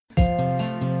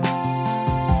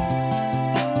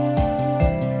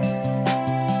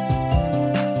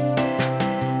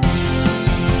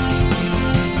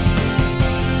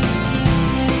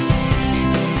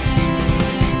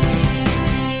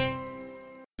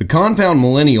The Confound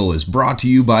Millennial is brought to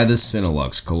you by the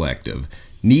Cinelux Collective.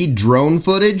 Need drone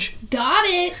footage? Got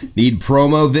it. Need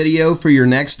promo video for your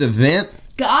next event?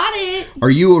 Got it. Are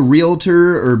you a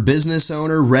realtor or business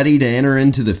owner ready to enter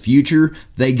into the future?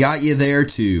 They got you there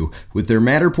too. With their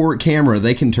Matterport camera,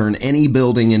 they can turn any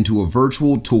building into a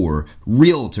virtual tour.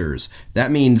 Realtors.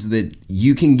 That means that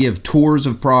you can give tours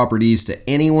of properties to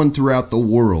anyone throughout the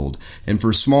world. And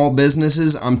for small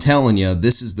businesses, I'm telling you,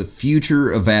 this is the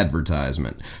future of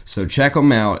advertisement. So check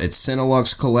them out at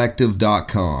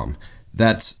CineluxCollective.com.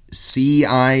 That's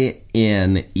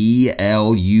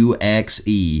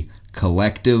CINELUXE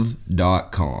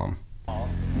collective.com.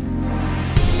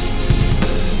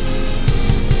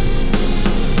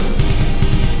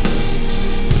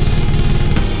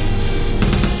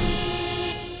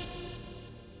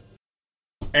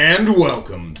 And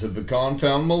welcome to the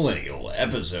Confound Millennial,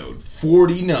 episode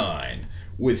 49,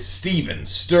 with Steven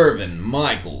Sturvin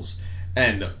Michaels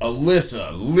and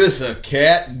Alyssa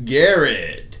Cat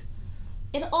Garrett.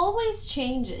 It always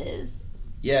changes.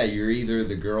 Yeah, you're either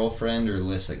the girlfriend or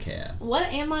Lissa Cat.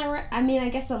 What am I? I mean, I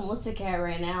guess I'm Lissa Cat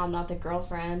right now. I'm not the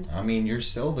girlfriend. I mean, you're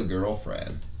still the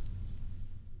girlfriend.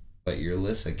 But you're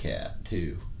Lissa Cat,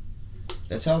 too.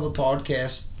 That's how the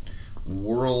podcast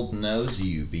world knows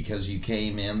you, because you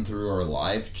came in through our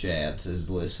live chats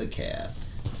as Lissa Cat,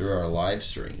 through our live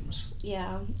streams.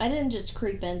 Yeah, I didn't just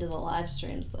creep into the live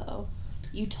streams, though.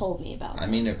 You told me about it. I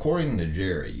mean, according to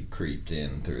Jerry, you creeped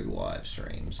in through the live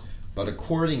streams. But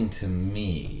according to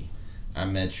me, I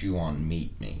met you on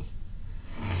Meet Me.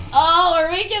 Oh, are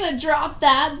we going to drop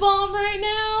that bomb right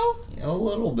now? A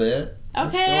little bit. Okay.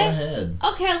 Let's go ahead.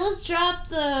 Okay, let's drop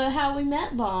the how we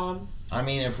met bomb. I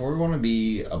mean, if we're going to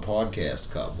be a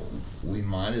podcast couple, we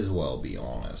might as well be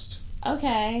honest.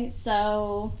 Okay,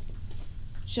 so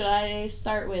should I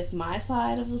start with my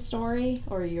side of the story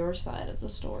or your side of the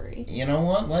story? You know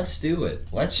what? Let's do it.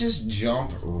 Let's just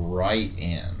jump right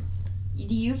in.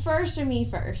 Do you first or me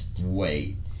first?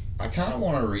 Wait. I kind of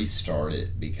want to restart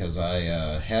it because I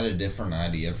had a different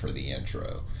idea for the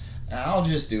intro. I'll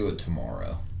just do it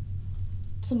tomorrow.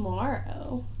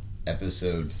 Tomorrow?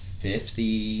 Episode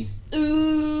 50.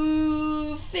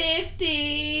 Ooh,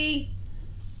 50!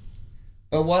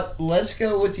 But let's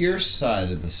go with your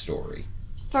side of the story.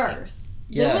 First.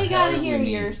 Yeah, then we gotta hear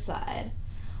your side.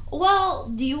 Well,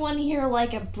 do you want to hear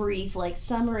like a brief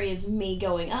summary of me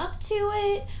going up to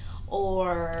it?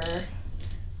 Or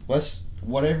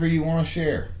whatever you want to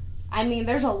share. I mean,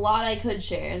 there's a lot I could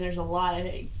share, and there's a lot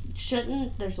I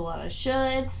shouldn't. There's a lot I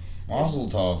should. Mazel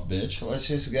Tov, bitch. Let's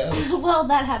just go. Well,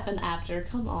 that happened after.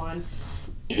 Come on.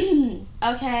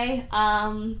 Okay.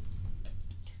 I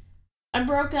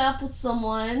broke up with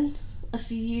someone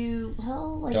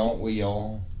Don't we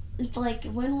all?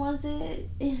 When was it?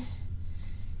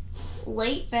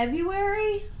 Late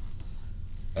February?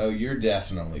 Oh, you're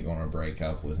definitely going to break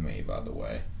up with me, by the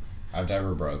way. I've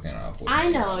never broken up with I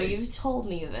know, anybody. you've told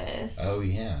me this. Oh,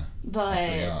 yeah. But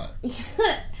I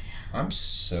forgot. I'm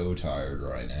so tired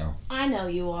right now. I know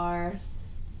you are.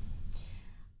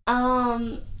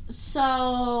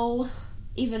 So,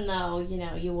 even though,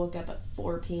 you woke up at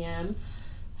 4 p.m.,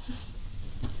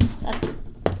 that's...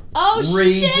 Oh,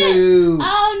 Riku. Shit!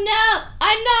 Oh, no!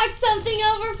 I knocked something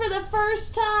over for the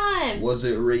first time! Was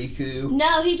it Riku?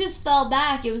 No, he just fell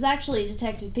back. It was actually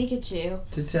Detective Pikachu.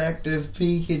 Detective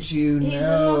Pikachu, He's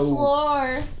on the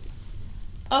floor.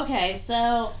 Okay,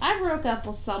 so I broke up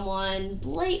with someone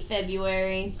late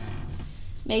February.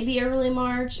 Maybe early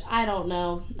March. I don't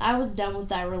know. I was done with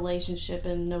that relationship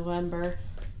in November.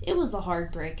 It was a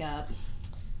hard breakup.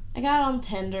 I got on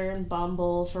Tinder and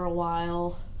Bumble for a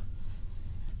while.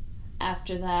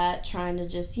 After that, trying to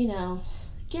just,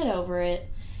 get over it.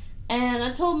 And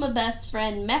I told my best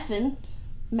friend, Megan,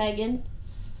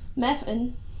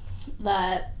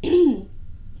 that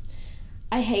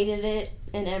I hated it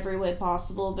in every way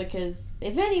possible, because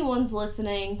if anyone's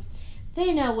listening,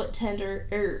 they know what Tinder,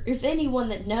 or if anyone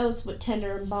that knows what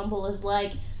Tinder and Bumble is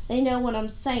like, they know what I'm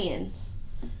saying.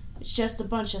 It's just a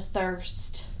bunch of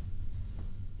thirst.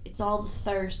 It's all the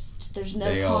thirst. There's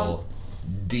no all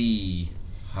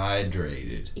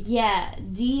dehydrated. Yeah,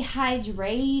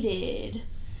 dehydrated.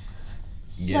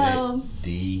 Get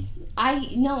it? I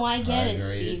get Hydrated. it,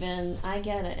 Steven. I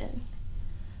get it.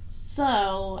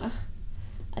 So,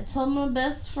 I told my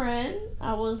best friend,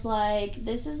 I was like,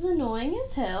 this is annoying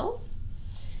as hell.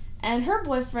 And her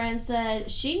boyfriend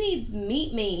said, she needs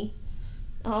Meet Me.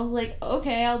 And I was like,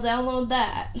 okay, I'll download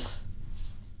that.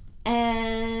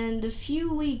 And a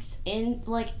few weeks in,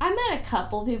 I met a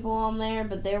couple people on there,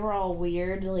 but they were all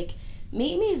weird. Meet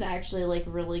Me is actually,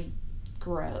 really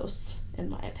gross. in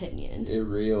my opinion. It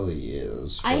really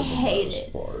is. I hate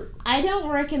it. Part. I don't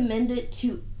recommend it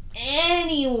to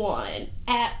anyone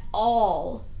at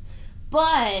all.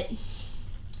 But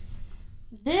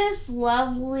this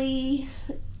lovely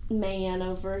man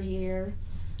over here,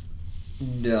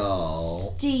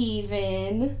 Steven,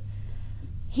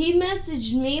 he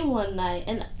messaged me one night,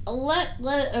 and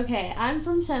okay, I'm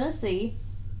from Tennessee.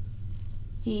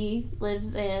 He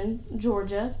lives in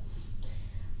Georgia.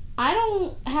 I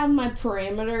don't have my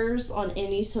parameters on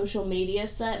any social media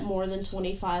set more than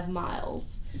 25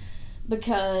 miles.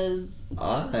 Because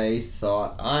I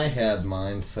thought I had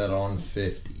mine set on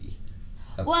 50.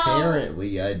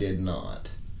 Apparently, I did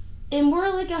not. And we're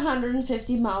like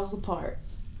 150 miles apart.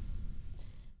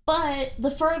 But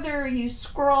the further you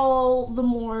scroll, the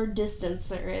more distance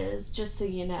there is, just so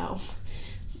you know.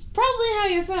 It's probably how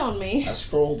you found me. I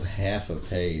scrolled half a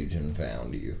page and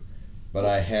found you. But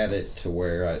I had it to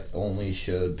where I only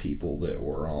showed people that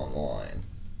were online.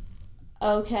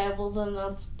 Okay, well then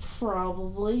that's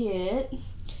probably it.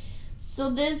 So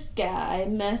this guy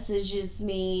messages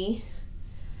me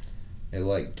at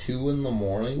like 2 in the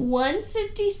morning.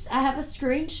 1:50. I have a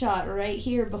screenshot right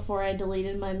here before I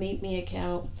deleted my Meet Me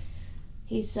account.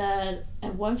 He said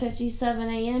at 1:57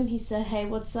 a.m. he said, "Hey,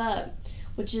 what's up?"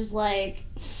 Which is like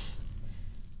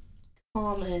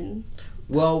common.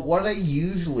 Well, what I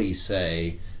usually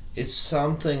say is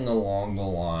something along the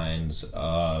lines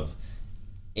of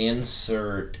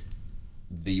insert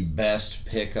the best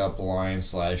pickup line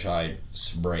 /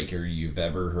 icebreaker you've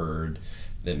ever heard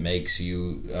that makes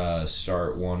you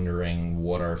start wondering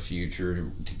what our future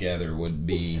together would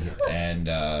be and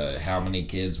how many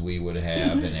kids we would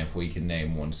have and if we could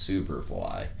name one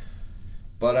Superfly.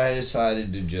 But I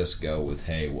decided to just go with,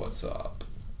 "Hey, what's up?"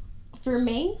 For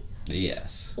me?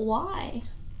 Yes. Why?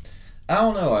 I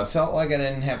don't know. I felt like I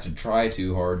didn't have to try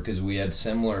too hard because we had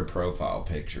similar profile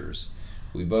pictures.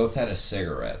 We both had a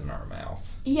cigarette in our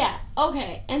mouth. Yeah,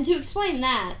 okay. And to explain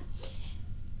that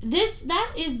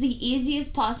is the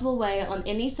easiest possible way on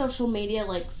any social media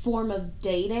form of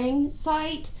dating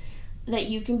site that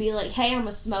you can be like, "Hey, I'm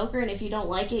a smoker, and if you don't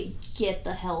like it, get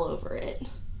the hell over it."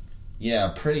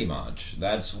 Yeah, pretty much.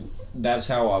 That's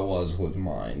how I was with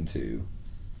mine too.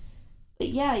 But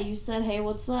yeah, you said, "Hey,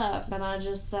 what's up?" And I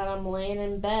just said, "I'm laying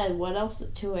in bed. What else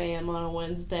at 2 a.m. on a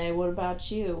Wednesday? What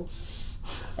about you?"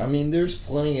 I mean, there's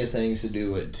plenty of things to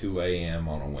do at 2 a.m.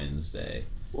 on a Wednesday.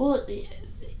 Well,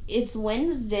 it's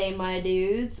Wednesday, my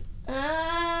dudes.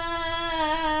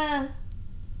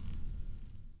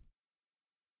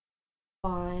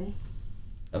 Fine.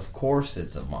 Of course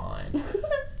it's a Vine.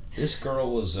 This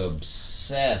girl is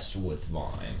obsessed with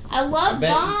Vine. I love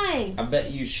Vine. I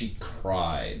bet you she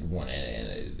cried when it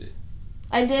ended.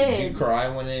 I did. Did you cry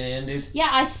when it ended? Yeah,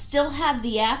 I still have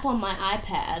the app on my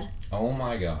iPad. Oh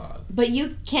my god. But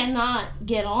you cannot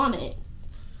get on it.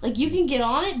 You can get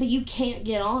on it, but you can't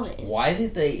get on it. Why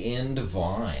did they end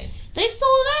Vine? They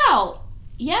sold out.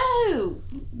 Yahoo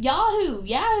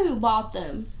bought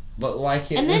them. But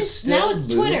it was still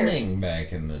booming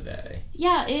back in the day.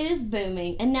 Yeah, it is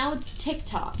booming. And now it's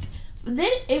TikTok.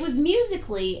 Then it was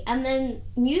Musical.ly, and then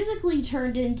Musical.ly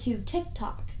turned into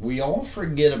TikTok. We all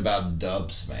forget about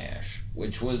Dub Smash,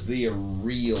 which was the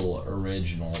real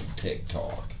original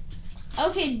TikTok.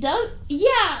 Okay,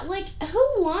 who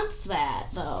wants that,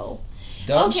 though?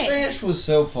 Dub Smash was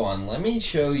so fun. Let me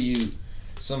show you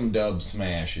some Dub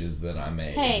Smashes that I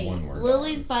made when we're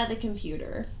Lily's done. by the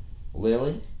computer.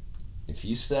 Lily, if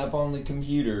you step on the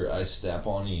computer, I step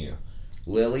on you.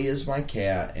 Lily is my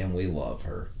cat, and we love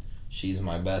her. She's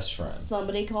my best friend.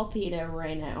 Somebody call PETA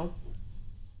right now.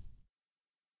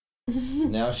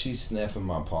 Now she's sniffing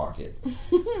my pocket.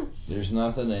 There's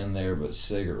nothing in there but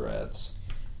cigarettes.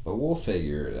 But we'll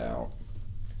figure it out.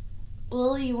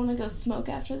 Lily, you want to go smoke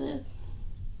after this?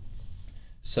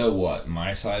 So what?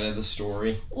 My side of the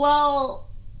story? Well,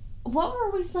 what were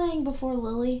we saying before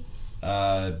Lily?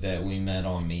 That we met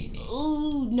on Meet Me.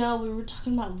 Ooh, no, we were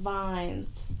talking about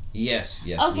Vines. Yes.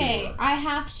 Okay, we were. I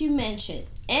have to mention,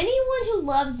 anyone who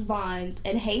loves Vines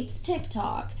and hates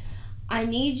TikTok, I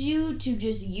need you to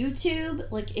just YouTube,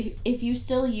 if you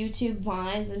still YouTube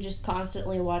Vines and just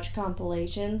constantly watch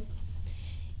compilations,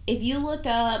 if you look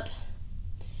up,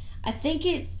 I think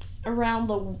it's around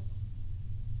the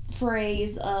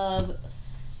phrase of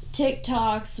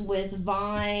TikToks with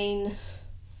Vine.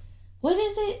 What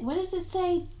is it? What does it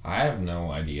say? I have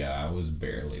no idea. I was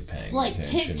barely paying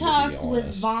attention, TikToks to be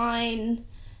with Vine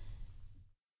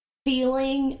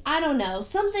feeling. I don't know.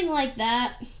 Something like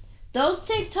that. Those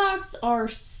TikToks are...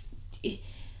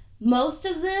 most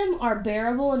of them are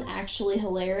bearable and actually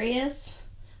hilarious.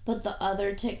 But the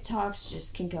other TikToks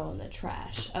just can go in the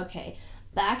trash. Okay.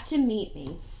 back to Meet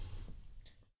Me.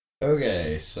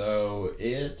 Okay, so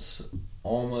it's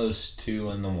almost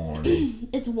 2 in the morning.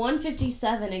 It's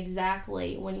 1:57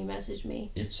 exactly when you message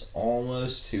me. It's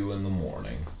almost 2 in the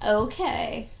morning.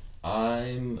 Okay.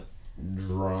 I'm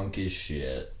drunk as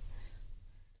shit.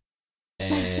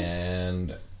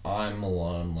 And I'm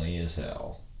lonely as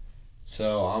hell.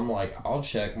 So I'm like, I'll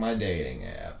check my dating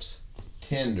apps.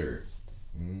 Tinder,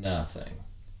 nothing.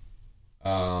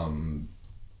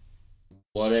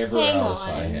 Whatever else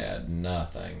I had,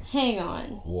 nothing. Hang on.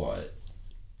 What?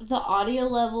 The audio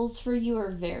levels for you are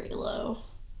very low.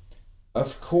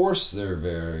 Of course they're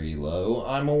very low.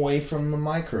 I'm away from the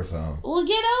microphone. Well,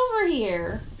 get over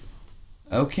here.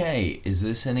 Okay, is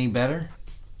this any better?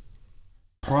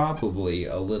 Probably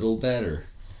a little better.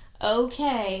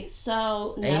 Okay,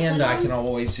 so... And I can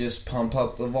always just pump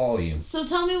up the volume. So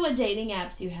tell me what dating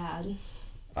apps you had.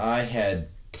 I had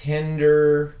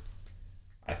Tinder,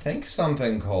 I think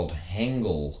something called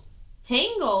Hangle.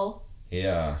 Hangle?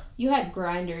 Yeah. You had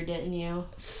Grindr, didn't you?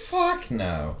 Fuck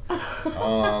no.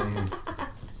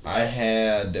 I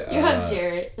had... You had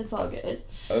Jarrett. It's all good.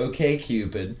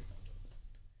 OkCupid.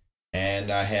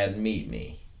 And I had Meet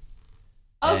Me.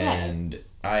 Okay. And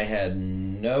I had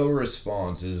no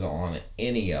responses on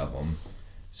any of them.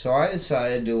 So I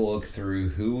decided to look through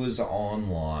who was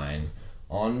online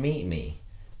on Meet Me.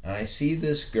 And I see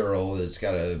this girl that's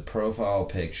got a profile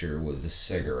picture with a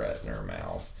cigarette in her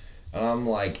mouth. And I'm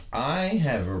like, I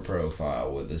have a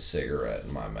profile with a cigarette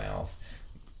in my mouth.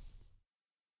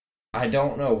 I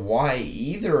don't know why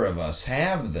either of us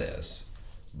have this.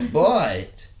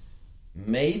 But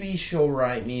maybe she'll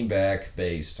write me back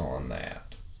based on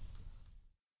that.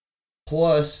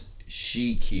 Plus,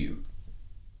 she cute.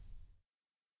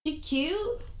 She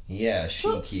cute? Yeah,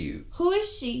 she cute. Who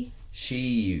is she? She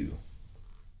you.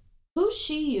 Who's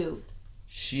she you?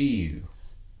 She you.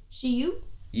 She you?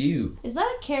 You. Is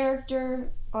that a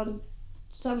character on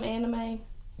some anime?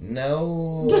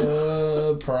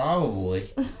 No, probably.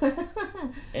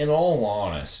 In all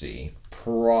honesty,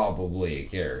 probably a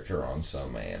character on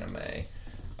some anime.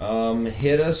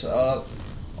 Hit us up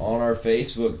on our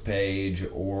Facebook page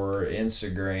or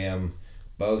Instagram.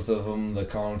 Both of them, the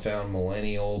Confound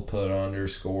Millennial, put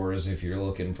underscores if you're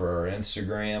looking for our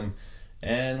Instagram.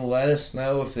 And let us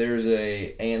know if there's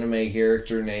a anime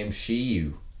character named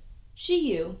Shiyu.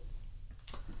 Shiyu.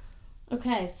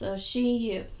 Okay, so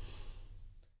Shiyu.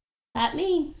 That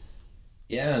me.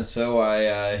 Yeah, and so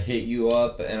I hit you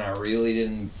up, and I really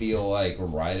didn't feel like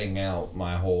writing out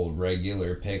my whole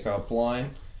regular pickup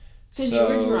line. Because you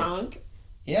were drunk.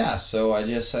 Yeah, so I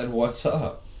just said, what's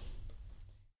up?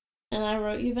 And I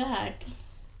wrote you back.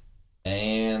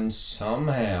 And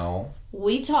somehow...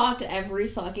 we talked every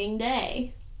fucking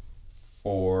day.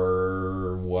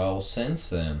 Since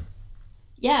then.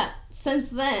 Yeah, since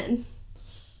then.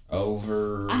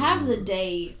 I have the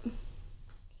date.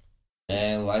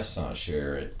 And let's not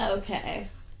share it. Okay.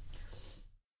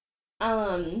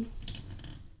 I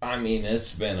mean,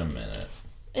 it's been a minute.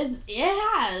 It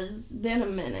has been a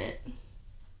minute.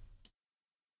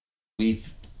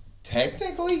 We've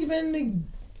technically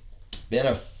been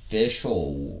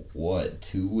official,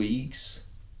 2 weeks?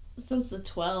 Since the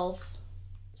 12th.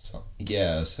 So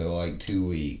 2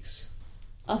 weeks.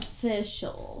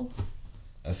 Official,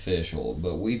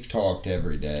 but we've talked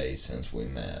every day since we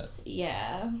met.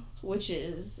 Yeah, which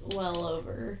is well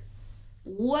over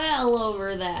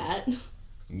that.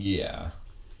 Yeah.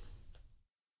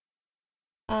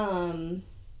 So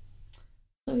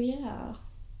yeah.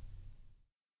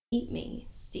 Meet me.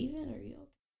 Steven, are you okay?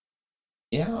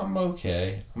 Yeah, I'm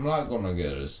okay. I'm not gonna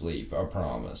go to sleep, I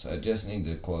promise. I just need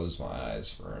to close my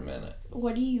eyes for a minute.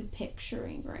 What are you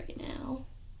picturing right now?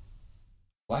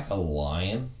 Like a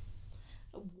lion?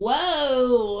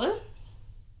 Whoa!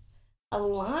 A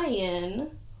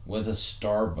lion? With a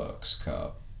Starbucks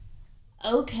cup.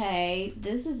 Okay,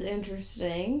 this is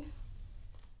interesting.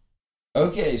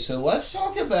 Okay, so let's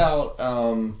talk about,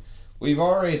 we've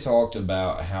already talked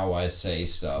about how I say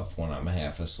stuff when I'm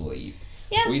half asleep.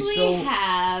 Yes, we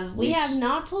have. We have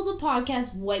not told the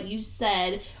podcast what you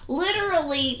said.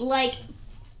 Literally,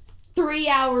 3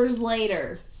 hours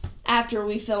later, after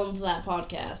we filmed that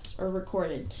podcast, or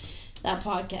recorded that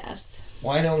podcast.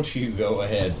 Why don't you go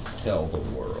ahead and tell the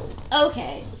world?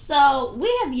 Okay, so we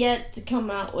have yet to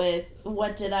come out with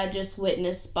What Did I Just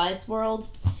Witness Spice World?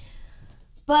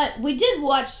 But we did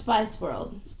watch Spice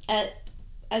World.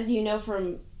 As you know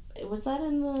from... was that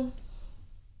in the...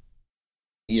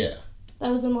 Yeah.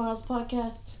 That was in the last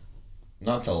podcast?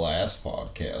 Not the last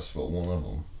podcast, but one of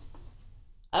them.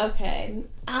 Okay.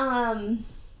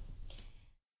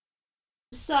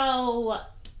 So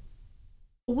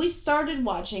we started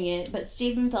watching it, but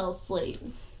Steven fell asleep.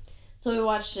 So we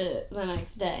watched it the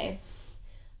next day.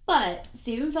 But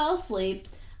Steven fell asleep.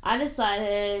 I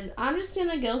decided I'm just going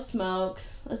to go smoke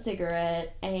a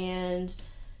cigarette and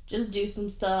just do some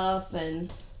stuff,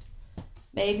 and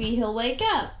maybe he'll wake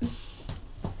up.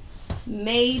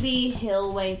 Maybe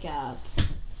he'll wake up.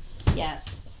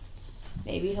 Yes.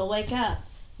 Maybe he'll wake up.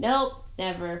 Nope,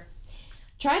 never.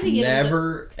 Tried to get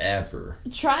ever.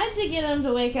 Tried to get him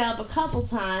to wake up a couple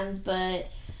times, but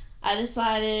I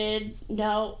decided,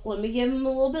 no, let me give him a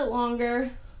little bit longer.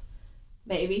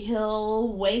 Maybe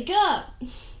he'll wake up.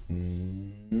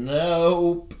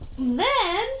 Nope.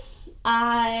 Then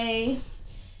I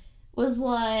was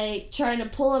like trying to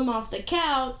pull him off the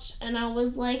couch, and I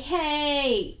was like,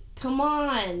 hey, come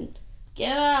on,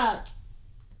 get up.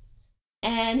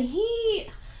 And he,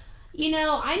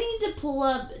 I need to pull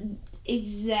up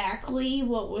exactly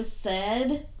what was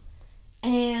said,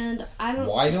 and I don't...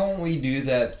 Why don't we do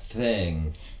that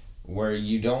thing where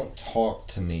you don't talk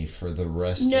to me for the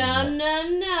rest of the...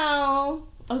 No.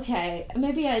 Okay,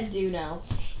 maybe I do know.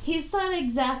 He said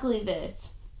exactly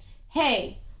this.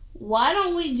 Hey, why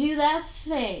don't we do that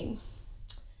thing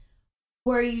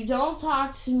where you don't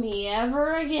talk to me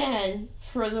ever again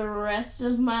for the rest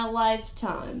of my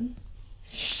lifetime?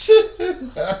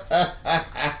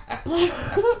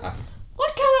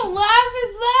 What kind of laugh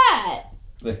is that?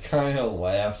 The kind of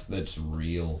laugh that's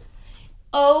real.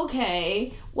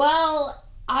 Okay, well,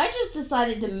 I just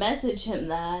decided to message him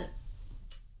that.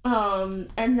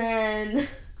 And then,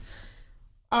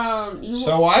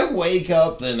 So I wake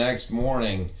up the next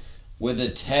morning with a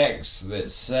text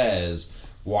that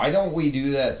says, why don't we do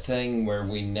that thing where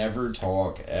we never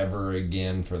talk ever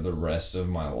again for the rest of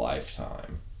my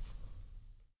lifetime?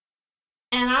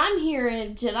 And I'm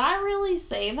hearing, did I really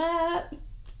say that?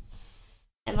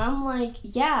 And I'm like,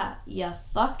 yeah, you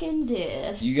fucking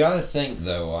did. You gotta think,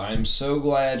 though, I'm so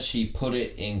glad she put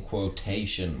it in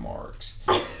quotation marks.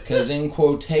 Because in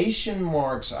quotation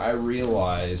marks, I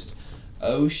realized,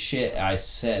 oh shit, I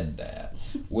said that.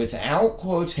 Without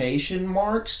quotation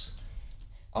marks,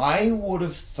 I would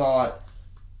have thought,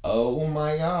 oh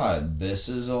my god, this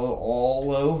is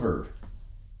all over.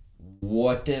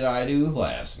 What did I do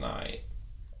last night?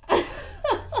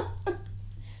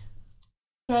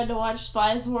 Tried to watch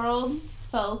Spice World,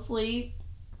 fell asleep,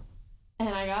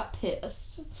 and I got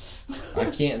pissed. I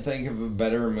can't think of a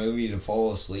better movie to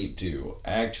fall asleep to.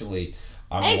 Actually,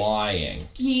 I'm lying.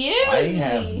 I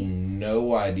have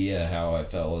no idea how I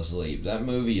fell asleep. That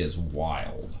movie is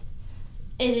wild.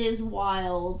 It is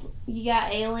wild. You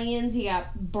got aliens, you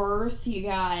got birth, you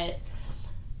got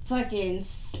fucking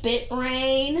spit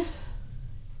rain.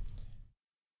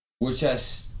 Which I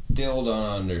still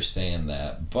don't understand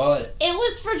that, but... It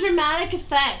was for dramatic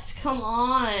effect, come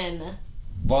on.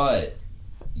 But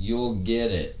you'll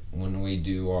get it when we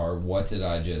do our What Did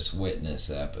I Just Witness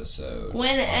episode.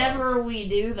 Whenever we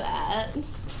do that.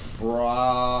 Probably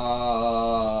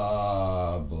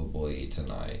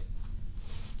tonight.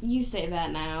 You say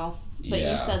that now, but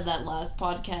Yeah. You said that last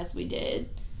podcast we did.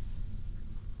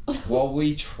 Well,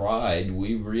 we tried.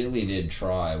 We really did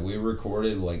try. We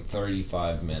recorded like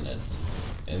 35 minutes.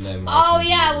 And then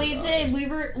we did.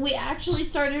 We actually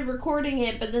started recording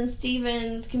it, but then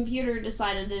Steven's computer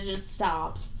decided to just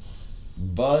stop.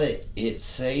 But it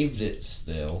saved it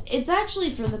still. It's actually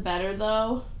for the better,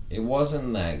 though. It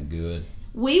wasn't that good.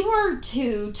 We were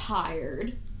too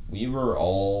tired. We were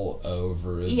all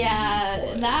over the place.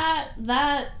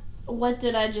 that What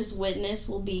Did I Just Witness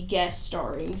will be guest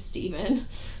starring Steven.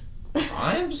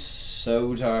 I'm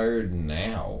so tired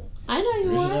now. I know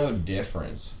you are. There's no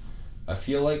difference. I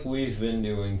feel like we've been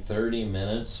doing 30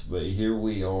 minutes, but here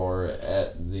we are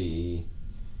at the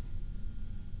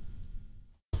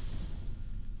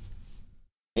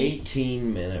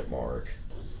 18-minute mark.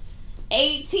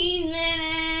 18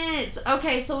 minutes!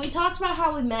 Okay, so we talked about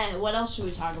how we met. What else should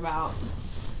we talk about?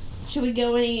 Should we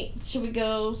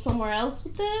go somewhere else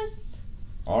with this?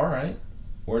 Alright.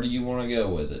 Where do you want to go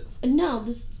with it? No,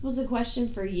 this was a question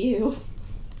for you.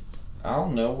 I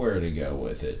don't know where to go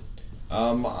with it.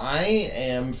 I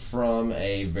am from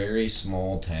a very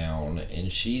small town, and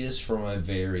she is from a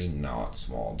very not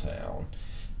small town.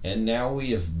 And now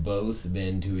we have both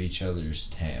been to each other's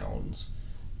towns.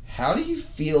 How do you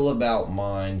feel about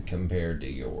mine compared to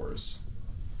yours?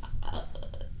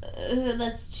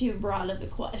 That's too broad of a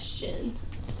question.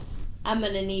 I'm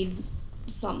gonna need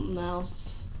something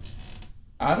else.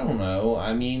 I don't know.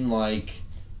 I mean, like,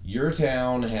 your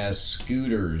town has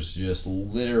scooters just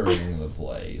littering the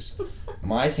place.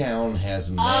 My town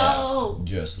has meth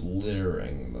just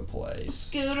littering the place.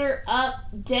 Scooter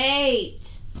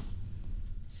update.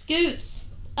 Scoots.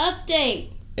 Update.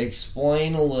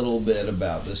 Explain a little bit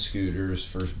about the scooters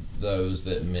for those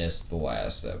that missed the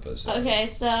last episode. Okay,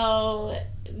 so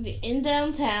in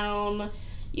downtown,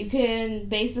 you can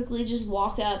basically just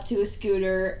walk up to a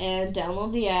scooter and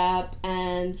download the app,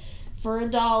 and for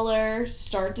 $1,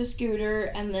 start the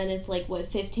scooter, and then it's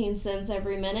 15 cents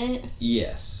every minute?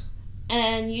 Yes.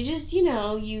 And you just,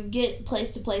 you get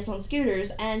place to place on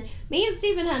scooters. And me and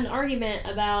Steven had an argument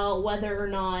about whether or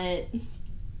not,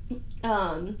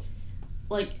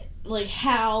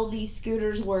 how these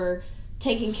scooters were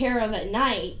taken care of at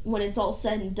night when it's all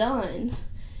said and done.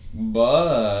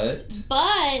 But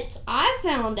I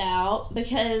found out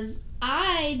because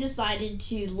I decided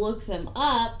to look them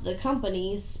up, the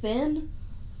company, Spin.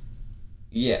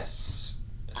 Yes.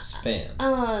 Spin.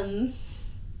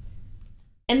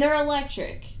 And they're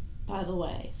electric, by the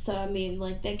way. So,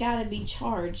 they gotta be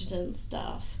charged and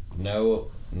stuff. No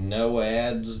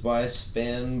ads by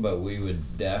Spin, but we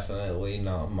would definitely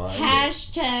not mind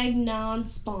Hashtag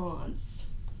non-spons.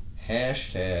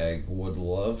 Hashtag would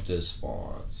love to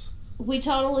spons. We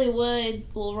totally would.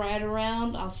 We'll ride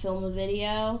around. I'll film a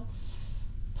video.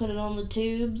 Put it on the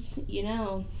tubes.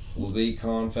 We'll be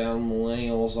confound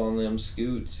millennials on them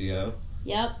scoots, yo.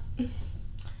 Yep.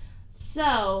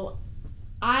 So,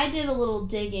 I did a little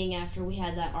digging after we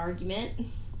had that argument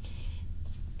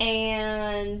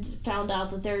and found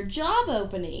out that there are job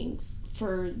openings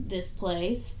for this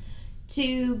place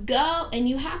to go, and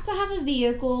you have to have a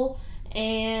vehicle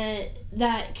and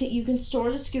that you can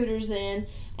store the scooters in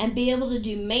and be able to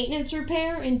do maintenance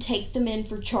repair and take them in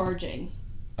for charging.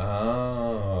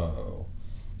 Oh.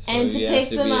 So and to pick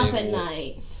them up at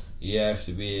night. You have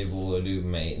to be able to do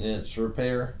maintenance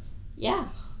repair? Yeah.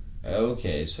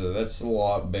 Okay, so that's a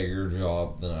lot bigger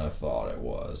job than I thought it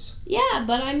was. Yeah,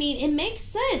 but it makes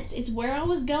sense. It's where I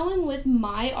was going with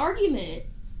my argument.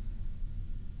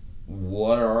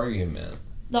 What argument?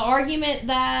 The argument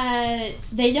that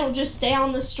they don't just stay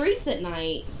on the streets at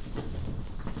night.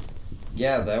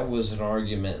 Yeah, that was an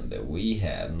argument that we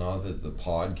had, not that the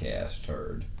podcast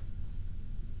heard.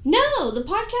 No, the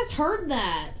podcast heard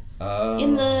that.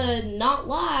 In the Not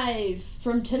Live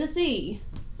from Tennessee.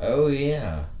 Oh,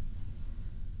 yeah.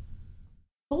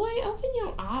 Boy, open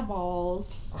your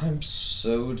eyeballs. I'm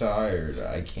so tired.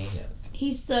 I can't.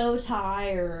 He's so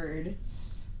tired.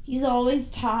 He's always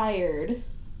tired.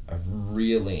 I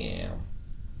really am.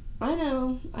 I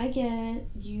know. I get it.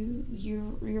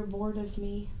 You're bored of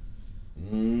me.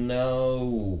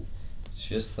 No. It's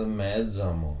just the meds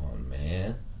I'm on,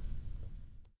 man.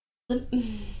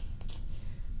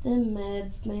 The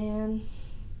meds, man.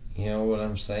 You know what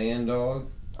I'm saying, dog?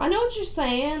 I know what you're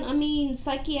saying.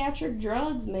 Psychiatric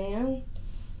drugs, man.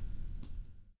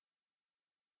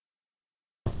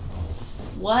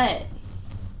 What?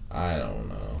 I don't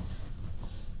know.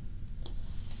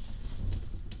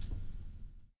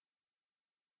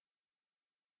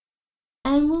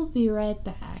 And we'll be right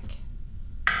back.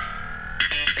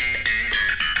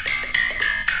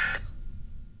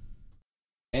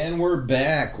 And we're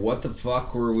back. What the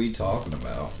fuck were we talking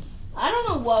about? I don't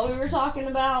know what we were talking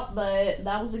about, but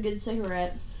that was a good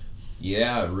cigarette.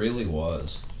 Yeah, it really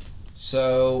was.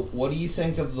 So, what do you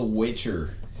think of The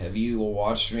Witcher? Have you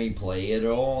watched me play it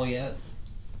at all yet?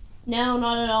 No,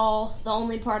 not at all. The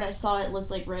only part I saw, it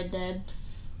looked like Red Dead.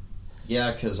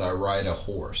 Yeah, because I ride a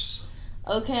horse.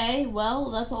 Okay,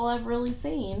 well, that's all I've really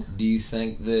seen. Do you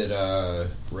think that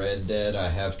Red Dead I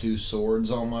have 2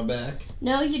 swords on my back?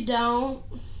 No, you don't.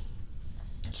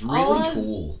 It's really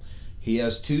cool. He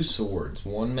has 2 swords.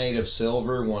 One made of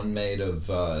silver, one made of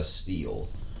steel.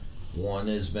 One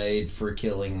is made for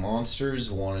killing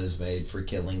monsters, one is made for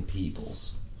killing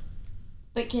peoples.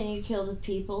 But can you kill the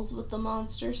peoples with the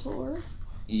monster sword?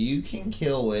 You can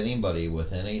kill anybody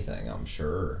with anything, I'm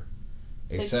sure.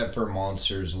 Except for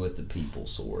monsters with the people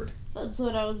sword. That's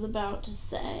what I was about to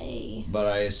say. But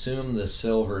I assume the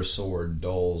silver sword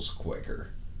dulls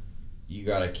quicker. You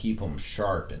gotta keep them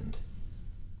sharpened.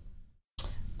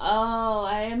 Oh,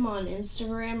 I am on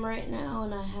Instagram right now,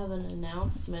 and I have an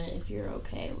announcement if you're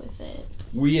okay with it.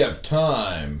 We have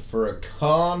time for a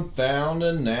confound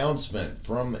announcement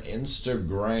from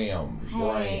Instagram.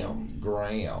 Hey.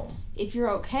 Graham. If you're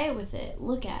okay with it,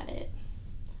 look at it.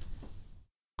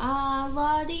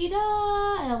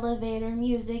 Ah-la-dee-da, elevator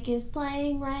music is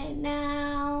playing right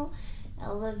now.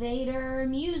 Elevator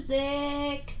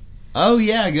music. Oh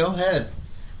yeah, go ahead.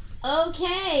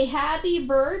 Okay, happy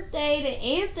birthday to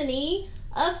Anthony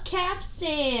of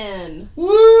Capstan.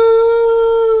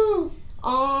 Woo!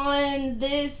 On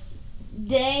this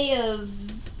day of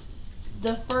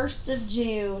the 1st of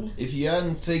June. If you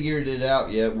hadn't figured it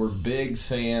out yet, we're big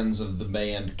fans of the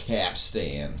band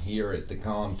Capstan here at the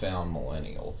Confound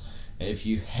Millennial. And if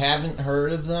you haven't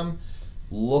heard of them,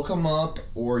 look them up,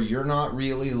 or you're not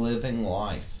really living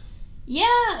life.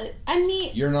 Yeah, I mean...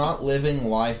 You're not living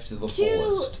life to the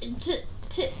fullest.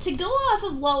 To go off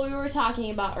of what we were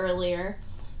talking about earlier,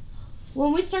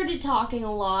 when we started talking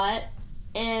a lot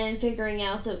and figuring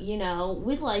out that, you know,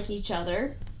 we like each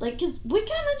other, like, because we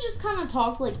kind of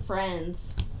talked like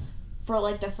friends for,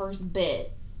 like, the first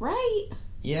bit, right?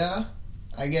 Yeah,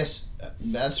 I guess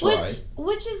that's right.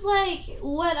 Which is, like,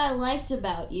 what I liked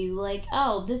about you. Like,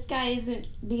 oh, this guy isn't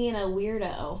being a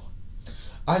weirdo.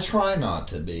 I try not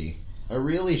to be. I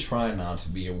really try not to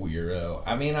be a weirdo.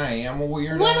 I mean, I am a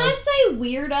weirdo. When I say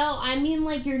weirdo, I mean,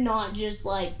 like, you're not just,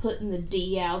 like, putting the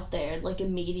D out there, like,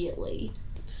 immediately.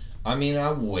 I mean,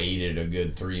 I waited a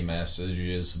good 3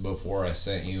 messages before I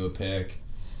sent you a pic.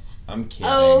 I'm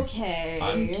kidding. Okay.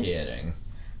 I'm kidding.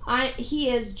 He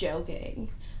is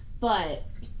joking. But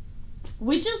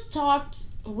we just talked.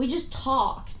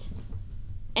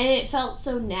 And it felt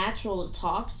so natural to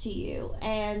talk to you.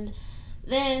 And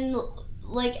then,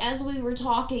 like, as we were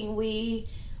talking, we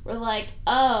were like,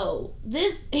 oh,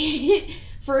 this...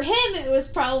 For him, it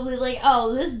was probably like,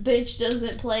 oh, this bitch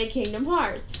doesn't play Kingdom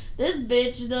Hearts. This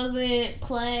bitch doesn't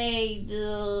play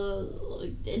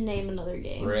name another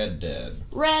game. Red Dead.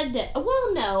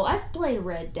 Well, no, I've played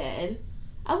Red Dead.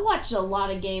 I've watched a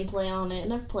lot of gameplay on it,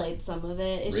 and I've played some of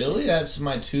it. Really? That's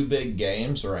my 2 big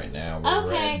games right now. Okay.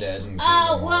 Red Dead and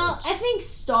Kingdom Hearts. I think think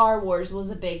Star Wars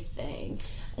was a big thing.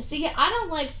 See, I don't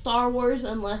like Star Wars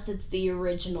unless it's the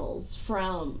originals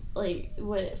from, like,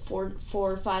 4,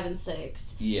 5, and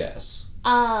 6. Yes.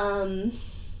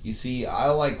 You see, I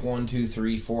like 1, 2,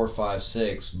 3, 4, 5,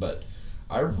 6, but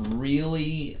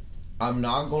I'm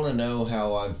not going to know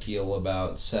how I feel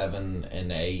about 7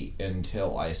 and 8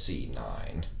 until I see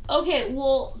 9. Okay,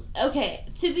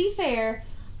 to be fair,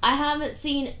 I haven't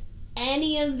seen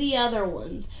any of the other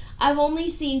ones. I've only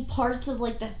seen parts of,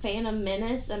 like, the Phantom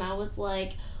Menace, and I was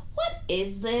like, what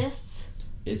is this?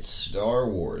 It's Star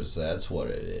Wars, that's what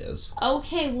it is.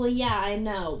 Okay, well, yeah, I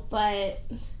know, but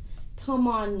come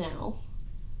on now.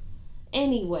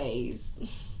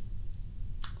 Anyways,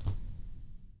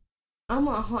 I'm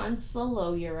gonna Han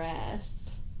Solo your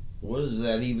ass. What does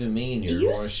that even mean? You're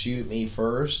going to shoot me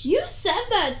first? You said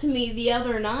that to me the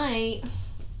other night.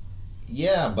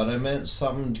 Yeah, but I meant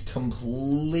something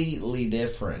completely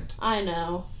different. I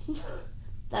know.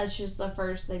 That's just the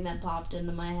first thing that popped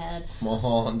into my head. I'm a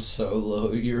Han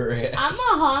Solo your ass. I'm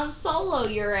a Han Solo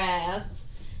your ass.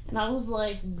 And I was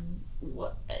like,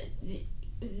 what?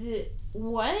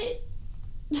 What?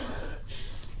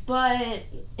 But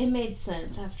it made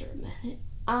sense after a minute.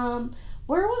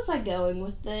 Where was I going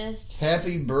with this?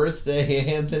 Happy birthday,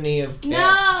 Anthony of Capstan.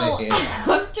 No,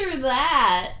 after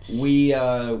that. We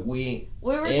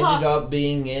ended up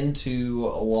being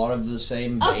into a lot of the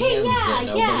same bands that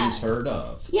nobody's heard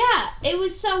of. Yeah, it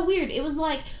was so weird. It was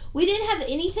like, we didn't have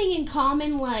anything in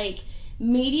common, like,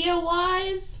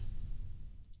 media-wise.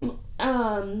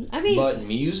 But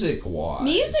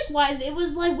music-wise, it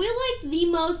was like, we liked the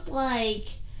most, like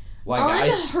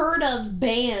unheard of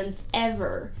bands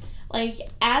ever. Like,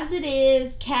 As It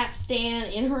Is,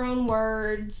 Capstan, In Her Own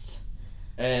Words.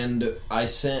 And I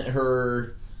sent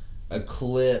her a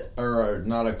clip, or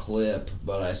not a clip,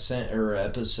 but I sent her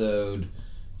episode,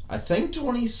 I think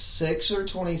 26 or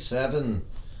 27,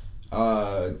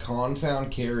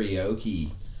 Confound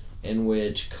Karaoke, in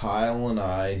which Kyle and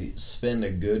I spend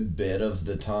a good bit of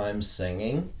the time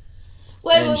singing.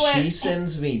 Wait. She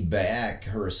sends me back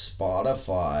her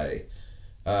Spotify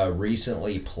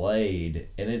recently played,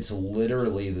 and it's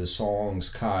literally the songs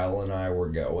Kyle and I were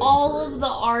going all through. Of the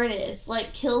artists,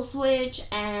 like Killswitch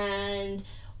and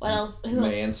what else?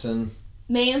 Manson.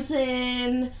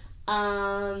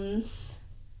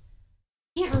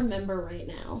 Can't remember right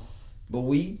now. But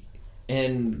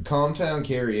in Confound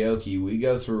Karaoke, we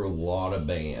go through a lot of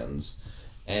bands,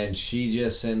 and she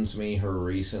just sends me her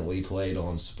recently played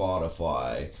on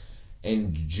Spotify.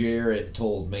 And Jarrett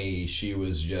told me she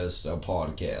was just a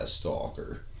podcast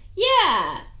stalker.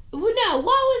 Yeah. Well, no, what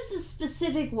was the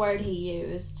specific word he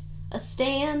used? A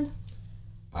stan?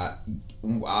 I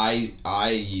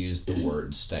used the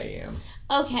word stan.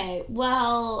 Okay,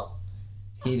 well...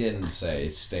 He didn't say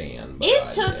stan, but it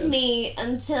took me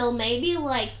until maybe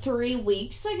like 3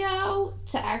 weeks ago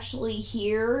to actually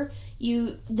hear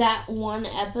that one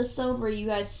episode where you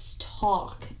guys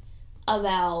talk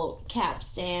about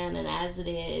Capstan and As It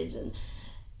Is and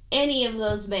any of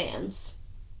those bands.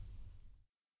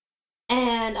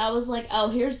 And I was like,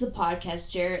 oh, here's the podcast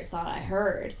Jarrett thought I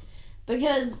heard.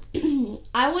 Because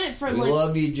I went from We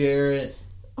love you, Jarrett.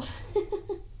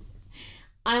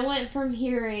 I went from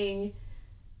hearing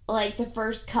like the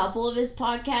first couple of his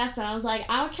podcasts, and I was like,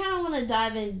 I kind of want to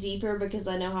dive in deeper because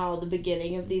I know how the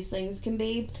beginning of these things can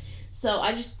be. So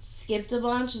I just skipped a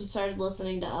bunch and started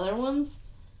listening to other ones.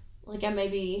 Like I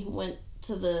maybe went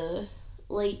to the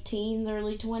late teens,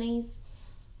 early 20s.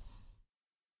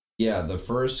 Yeah, the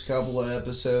first couple of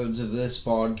episodes of this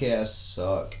podcast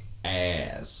suck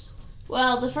ass.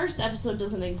 Well, the first episode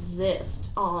doesn't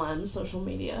exist on social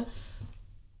media.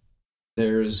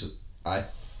 There's, I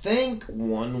think,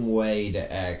 one way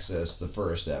to access the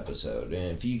first episode,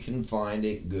 and if you can find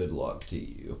it, good luck to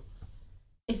you.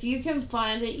 If you can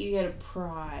find it, you get a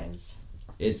prize.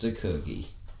 It's a cookie.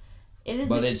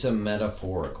 It's a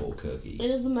metaphorical cookie. It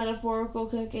is a metaphorical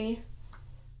cookie.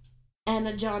 And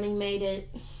a Johnny made it.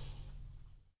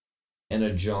 And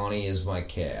a Johnny is my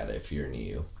cat, if you're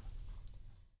new.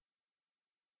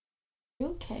 You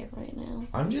okay right now?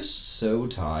 I'm just so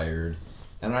tired.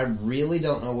 And I really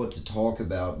don't know what to talk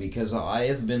about because I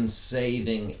have been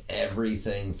saving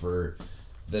everything for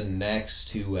the next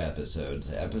two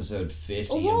episodes. Episode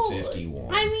 50 and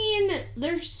 51. I mean,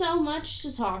 there's so much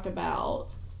to talk about.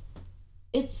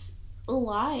 It's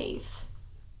life.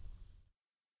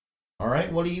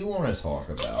 Alright, what do you want to talk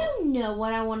about? I don't know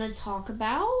what I want to talk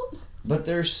about. But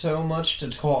there's so much to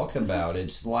talk about.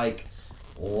 It's like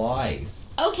life.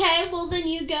 Okay, well then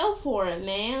you go for it,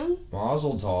 man.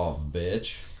 Mazel Tov,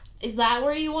 bitch. Is that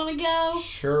where you want to go?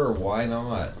 Sure, why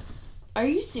not? Are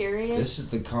you serious? This is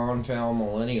the confound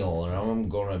millennial, and I'm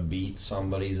gonna beat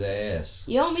somebody's ass.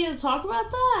 You want me to talk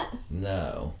about that?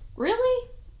 No. Really?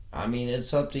 I mean,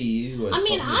 it's up to you.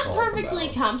 I'm perfectly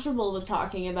comfortable with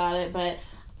talking about it, but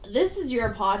this is your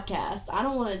podcast. I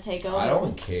don't want to take over. I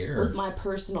don't care. With my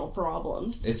personal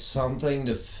problems. It's something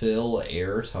to fill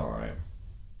airtime.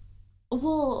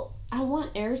 Well, I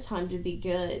want airtime to be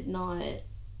good, not,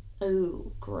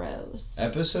 ooh, gross.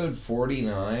 Episode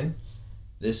 49,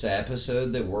 this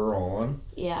episode that we're on,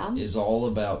 is all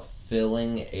about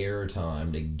filling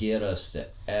airtime to get us to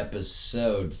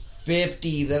episode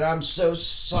 50 that I'm so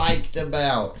psyched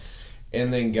about.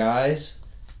 And then, guys,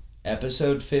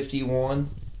 episode 51,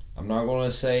 I'm not going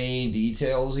to say any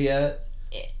details yet,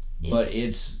 but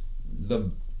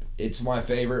it's my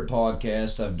favorite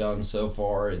podcast I've done so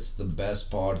far. It's the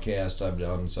best podcast I've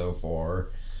done so far.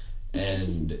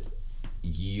 And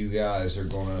you guys are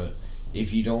gonna,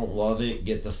 if you don't love it,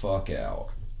 get the fuck out.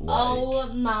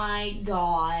 Oh my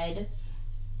god.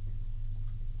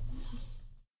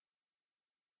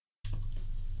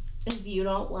 If you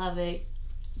don't love it,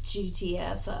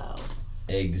 GTFO.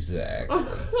 Exactly.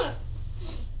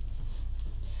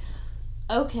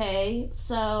 Okay,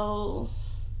 so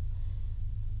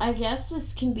I guess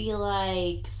this can be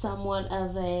like somewhat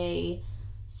of a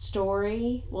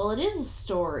story. Well, it is a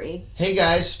story. Hey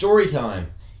guys, story time.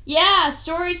 Yeah,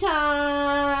 story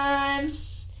time.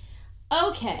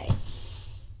 Okay.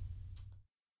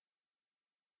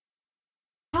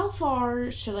 How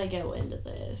far should I go into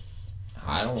this?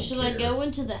 I don't Should care. I go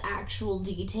into the actual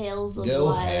details of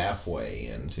Go halfway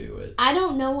into it. I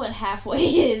don't know what halfway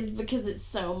is because it's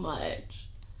so much.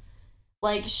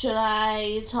 Like, should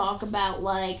I talk about,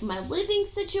 like, my living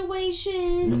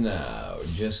situation? No,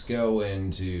 just go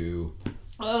into...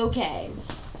 Okay.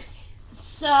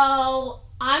 So,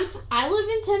 I live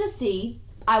in Tennessee.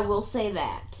 I will say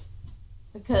that.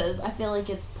 Because I feel like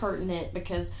it's pertinent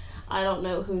because I don't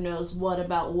know who knows what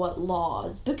about what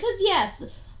laws. Because, yes,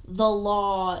 the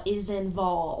law is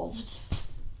involved.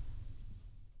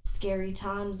 Scary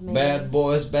times, man. Bad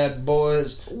boys,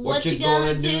 what you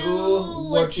gonna do?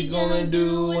 What you gonna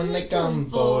do when they come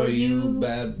for you?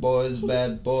 Bad boys,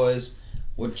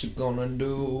 what you gonna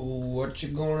do? What you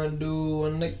gonna do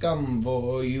when they come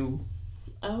for you?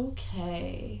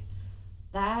 Okay.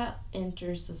 That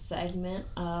enters the segment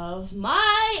of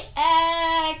my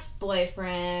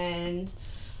ex-boyfriend.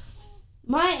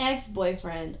 My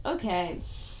ex-boyfriend. Okay.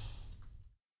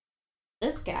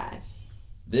 This guy.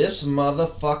 This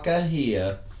motherfucker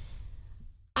here.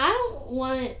 I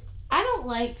don't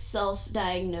like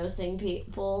self-diagnosing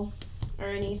people or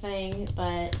anything,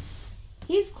 but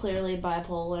he's clearly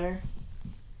bipolar.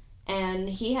 And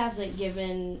he hasn't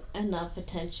given enough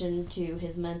attention to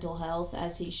his mental health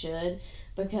as he should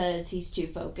because he's too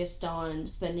focused on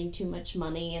spending too much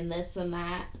money and this and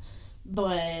that.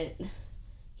 But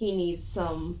he needs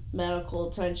some medical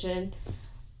attention.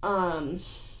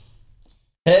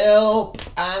 Help!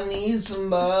 I need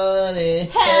somebody.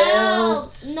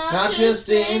 Help! Not just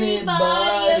anybody.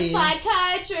 A anybody.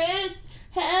 psychiatrist.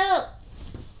 Help!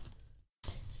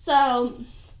 So,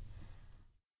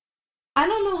 I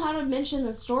don't know how to mention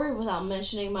the story without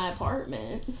mentioning my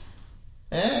apartment.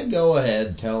 Go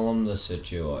ahead, tell them the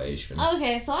situation.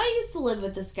 Okay, so I used to live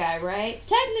with this guy, right?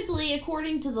 Technically,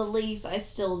 according to the lease, I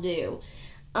still do.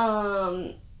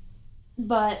 But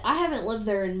I haven't lived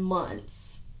there in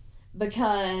months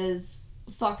because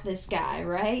fuck this guy,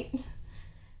 right?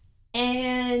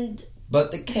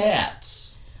 But the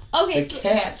cats. Okay, the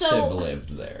cats have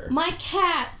lived there. My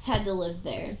cats had to live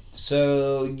there.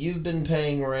 So you've been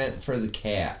paying rent for the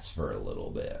cats for a little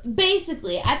bit.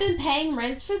 Basically, I've been paying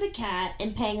rents for the cat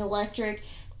and paying electric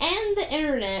and the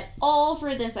internet all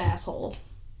for this asshole.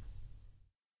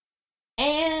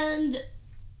 And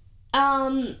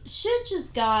shit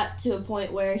just got to a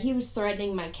point where he was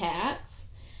threatening my cats.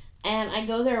 And I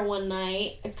go there one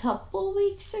night a couple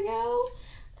weeks ago,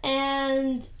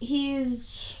 and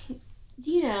he's,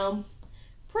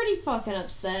 pretty fucking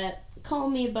upset,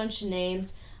 calling me a bunch of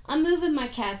names. I'm moving my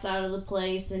cats out of the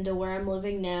place into where I'm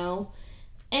living now.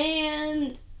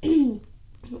 And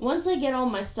once I get all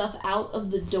my stuff out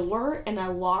of the door and I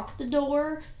lock the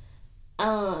door,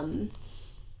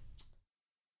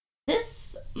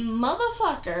 this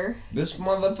motherfucker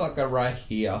right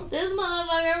here.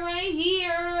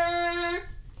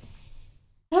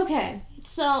 Okay,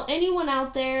 so anyone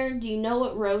out there, do you know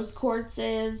what rose quartz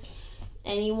is?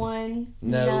 Anyone?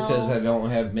 No, because I don't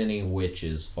have many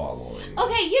witches following me.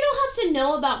 Okay, you don't have to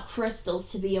know about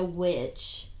crystals to be a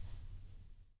witch.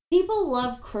 People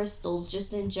love crystals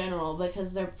just in general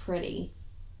because they're pretty.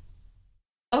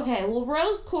 Okay, well,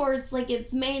 rose quartz,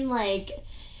 its main,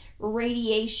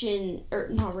 radiation, or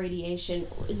not radiation,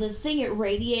 the thing it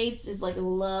radiates is,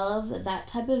 love, that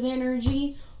type of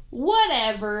energy.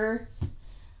 Whatever.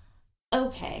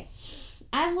 Okay.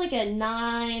 I have, a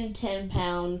 9-10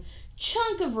 pound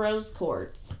chunk of rose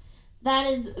quartz that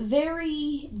is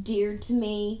very dear to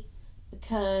me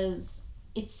because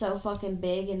it's so fucking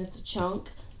big and it's a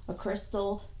chunk, a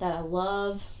crystal that I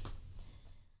love.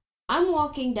 I'm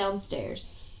walking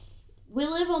downstairs. We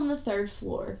live on the 3rd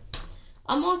floor.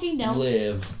 I'm walking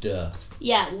downstairs.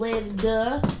 Yeah, lived.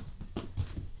 A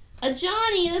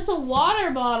Johnny, that's a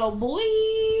water bottle, boy.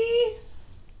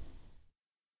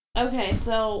 Okay,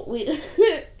 so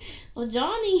well,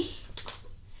 Johnny,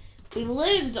 we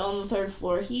lived on the 3rd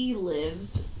floor. He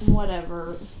lives,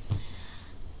 whatever.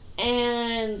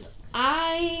 And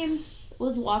I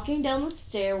was walking down the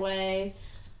stairway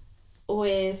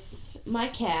with my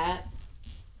cat,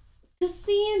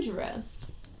 Cassandra.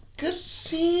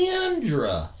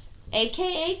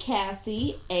 A.K.A.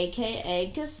 Cassie,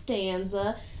 A.K.A.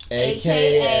 Costanza,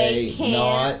 A.K.A.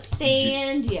 Can't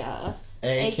Stand Ya,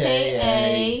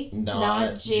 A.K.A.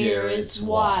 Not Jared's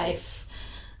wife.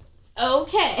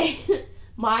 Okay,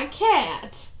 my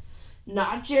cat,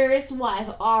 not Jared's wife,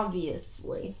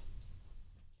 obviously.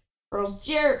 Or else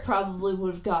Jared probably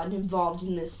would have gotten involved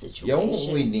in this situation. You know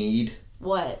what we need?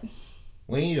 What?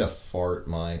 We need a fart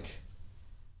mic.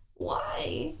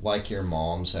 Why? Like your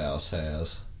mom's house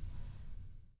has.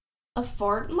 A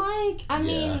fart mic? I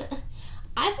mean,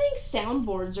 I think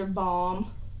soundboards are bomb.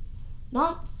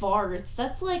 Not farts.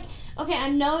 That's okay, I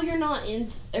know you're not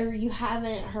or you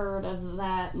haven't heard of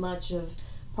that much of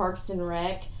Parks and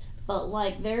Rec, but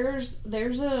there's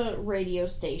a radio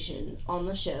station on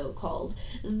the show called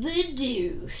The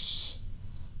Douche.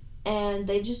 And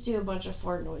they just do a bunch of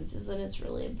fart noises, and it's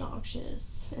really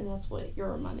obnoxious. And that's what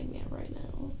you're reminding me of right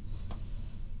now.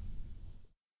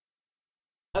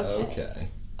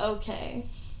 Okay.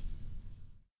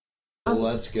 Well,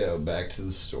 let's go back to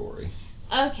the story.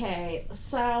 Okay,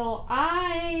 so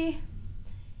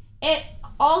it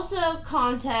also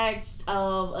context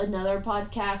of another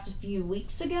podcast a few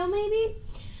weeks ago, maybe.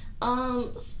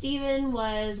 Steven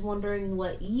was wondering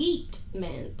what yeet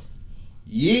meant.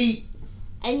 Yeet!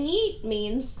 And yeet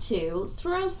means to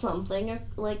throw something,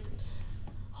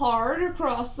 hard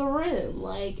across the room.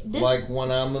 Like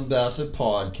when I'm about to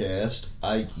podcast,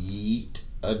 I yeet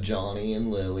a Johnny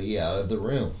and Lily out of the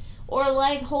room. Or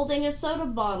holding a soda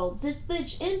bottle. This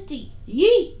bitch empty.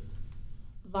 Yeet!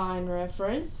 Vine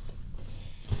reference.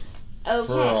 Okay.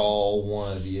 For all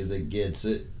one of you that gets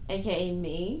it. AKA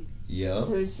me. Yep.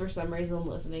 Who's for some reason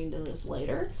listening to this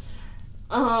later.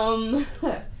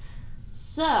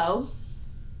 So,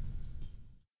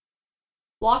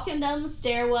 walking down the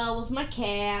stairwell with my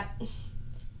cat.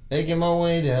 Making my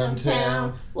way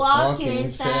downtown.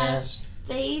 Walking fast.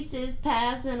 Faces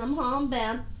passing, I'm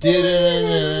homebound.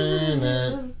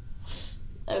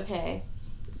 Okay.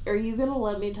 Are you gonna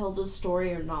let me tell this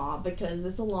story or not? Because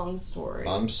it's a long story.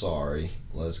 I'm sorry.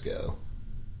 Let's go.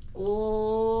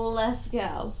 Let's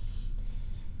go.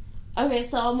 Okay,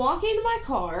 so I'm walking to my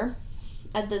car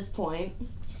at this point.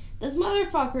 This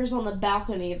motherfucker's on the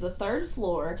balcony of the 3rd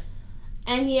floor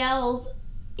and yells,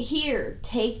 "Here,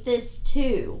 take this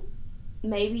too."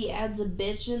 Maybe adds a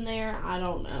bitch in there. I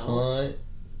don't know. What?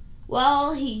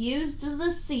 Well, he used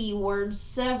the C word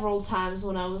several times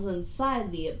when I was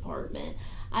inside the apartment.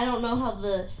 I don't know how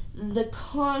the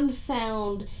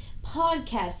confound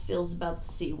podcast feels about the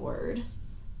C word.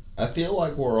 I feel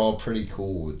like we're all pretty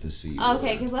cool with the C word.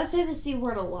 Okay, because I say the C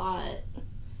word a lot.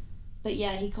 But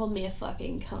yeah, he called me a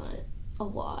fucking cunt a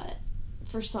lot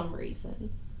for some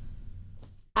reason.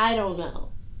 I don't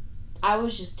know. I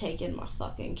was just taking my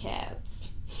fucking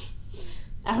cats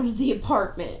out of the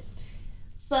apartment.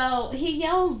 So he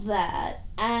yells that,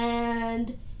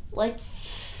 and like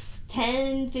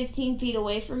 10, 15 feet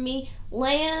away from me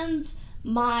lands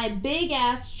my big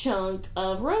ass chunk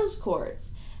of rose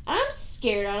quartz. And I'm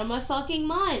scared out of my fucking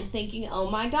mind, thinking,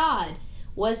 oh my god,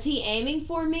 was he aiming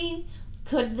for me?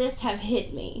 Could this have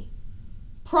hit me?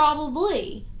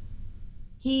 Probably.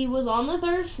 He was on the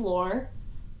 3rd floor,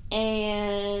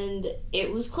 and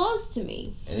it was close to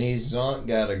me. And he's not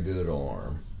got a good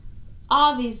arm.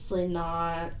 Obviously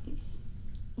not.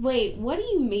 Wait, what do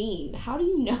you mean? How do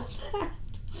you know that?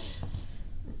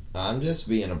 I'm just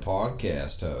being a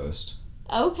podcast host.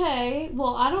 Okay,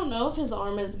 well, I don't know if his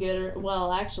arm is good or...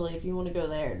 Well, actually, if you want to go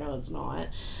there, no, it's not.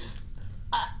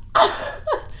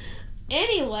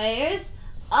 Anyways,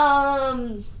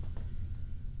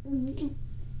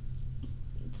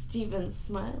 Steven's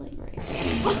smiling right now.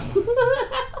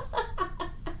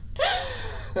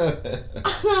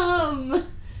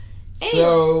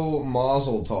 So,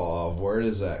 Mazel Tov, where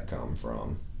does that come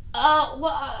from?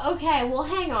 Well, okay, well,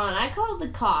 hang on. I called the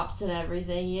cops and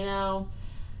everything, you know.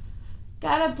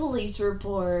 Got a police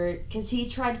report because he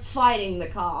tried fighting the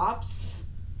cops.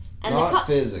 And Not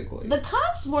physically. The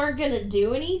cops weren't going to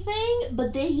do anything,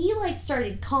 but then he, like,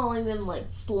 started calling them, like,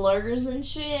 slurs and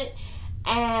shit.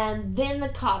 And then the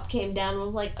cop came down and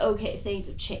was like, okay, things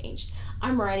have changed.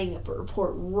 I'm writing up a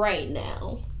report right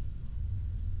now.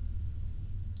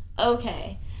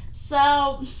 Okay,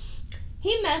 so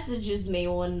he messages me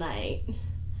one night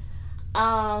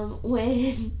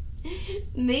when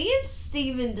me and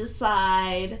Steven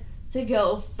decide to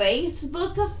go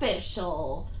Facebook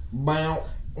official. Well,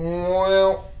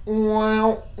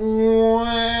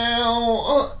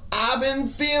 I've been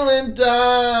feeling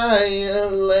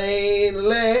tired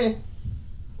lately.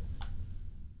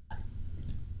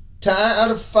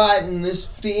 Tired of fighting this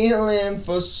feeling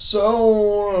for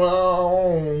so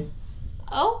long.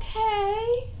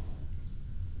 Okay.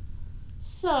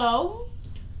 So.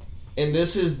 And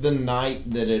this is the night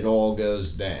that it all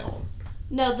goes down.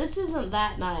 No, this isn't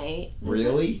that night.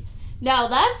 Really?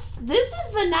 This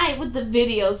is the night with the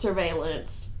video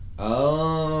surveillance.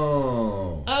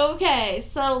 Oh. Okay,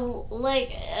 so,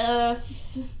 like,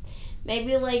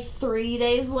 maybe, like, 3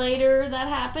 days later that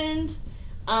happened,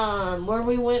 where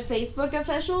we went Facebook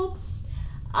official,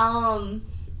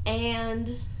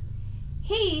 and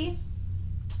he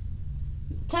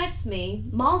texts me,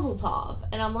 Mazel Tov,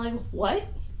 and I'm like, what?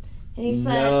 And he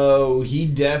said... No, he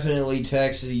definitely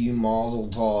texted you Mazel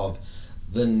Tov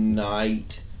the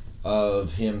night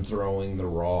of him throwing the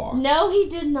rock. No, he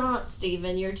did not,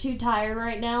 Steven. You're too tired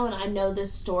right now, and I know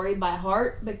this story by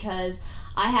heart because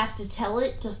I have to tell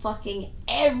it to fucking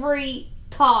every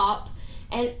cop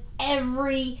and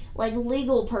every, like,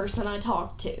 legal person I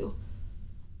talk to.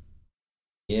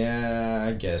 Yeah,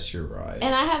 I guess you're right.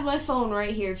 And I have my phone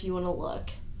right here if you want to look.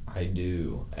 I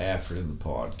do, after the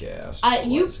podcast.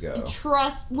 Let's go.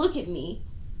 Look at me.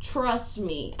 Trust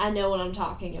me. I know what I'm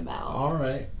talking about. All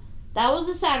right. That was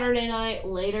a Saturday night.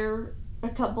 Later, a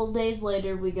couple days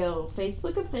later, we go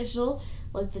Facebook official,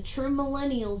 like the true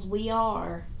millennials we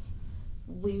are.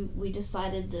 We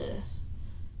decided to,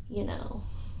 you know,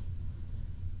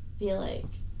 be like,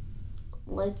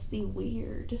 let's be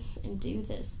weird and do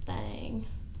this thing.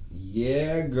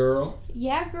 Yeah, girl.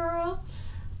 Yeah, girl.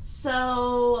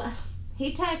 So,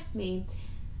 he texts me,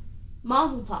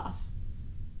 Mazel Tov.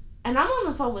 And I'm on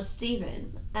the phone with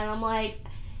Steven. And I'm like,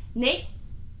 Nate,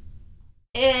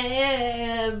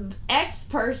 X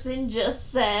person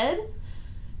just said,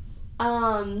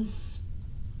 Mazel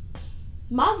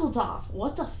Tov.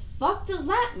 What the fuck does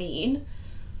that mean?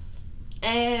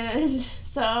 And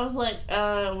so I was like,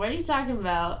 what are you talking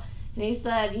about? And he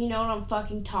said, you know what I'm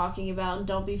fucking talking about, and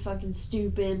don't be fucking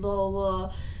stupid, blah, blah,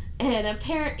 blah. And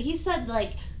he said,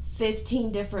 like,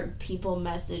 15 different people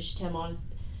messaged him on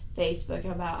Facebook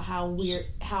about how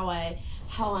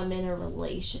I'm in a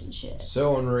relationship.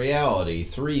 So in reality,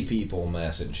 3 people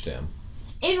messaged him.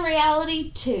 In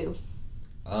reality, 2.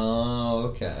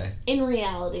 Oh, okay. In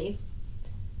reality.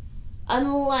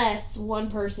 Unless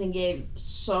one person gave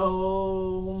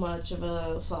so much of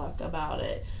a fuck about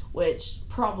it, which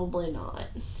probably not.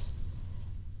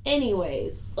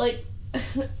 Anyways, like,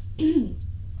 the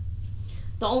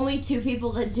only two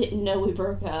people that didn't know we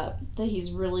broke up that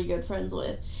he's really good friends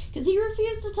with, because he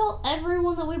refused to tell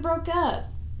everyone that we broke up.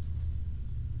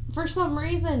 For some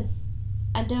reason.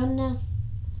 I don't know.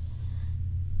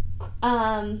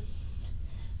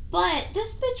 But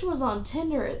this bitch was on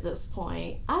Tinder at this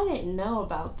point. I didn't know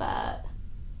about that.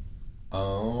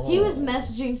 Oh. He was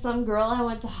messaging some girl I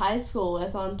went to high school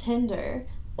with on Tinder.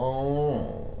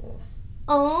 Oh.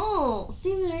 Oh.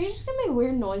 Steven, are you just gonna make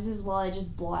weird noises while I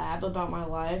just blab about my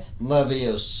life?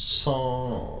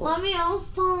 Leviosa.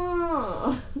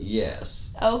 Leviosa.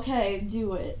 Yes. Okay,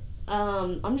 do it.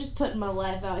 I'm just putting my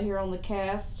life out here on the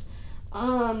cast.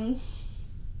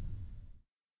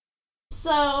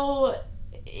 So,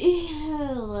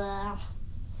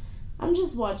 I'm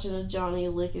just watching a Johnny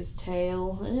lick his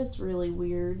tail, and it's really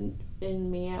weirding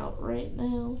me out right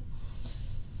now.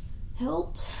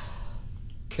 Help.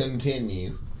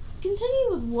 Continue.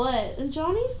 Continue with what? And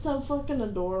Johnny's so fucking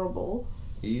adorable.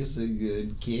 He's a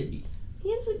good kitty.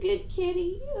 He's a good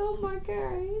kitty. Oh my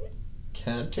god.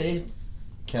 Can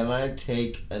I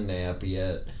take a nap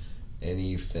yet? And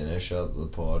you finish up the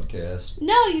podcast?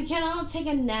 No, you cannot take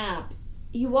a nap.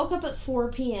 You woke up at 4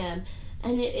 p.m.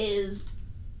 and it is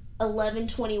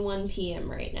 11:21 p.m.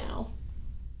 right now.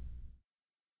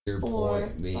 Your 4,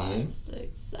 point being? 5,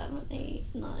 6, 7, 8,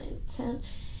 9, 10.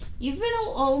 You've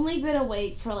only been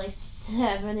awake for like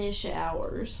 7-ish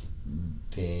hours.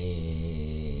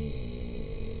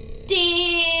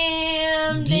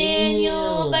 Damn,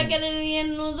 Daniel, back at it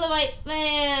again with the white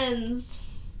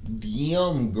fans.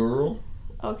 Damn, girl.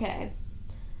 Okay.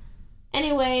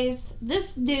 Anyways,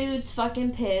 this dude's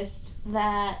fucking pissed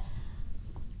that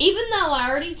even though I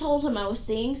already told him I was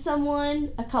seeing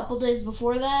someone a couple days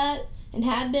before that and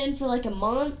had been for like a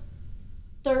month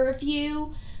or a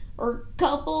few or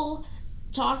couple,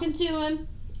 talking to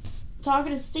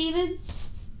Steven,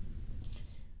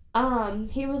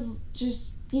 he was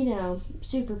just,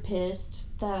 super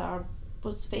pissed that I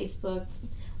was Facebook,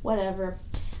 whatever.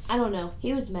 I don't know.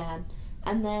 He was mad.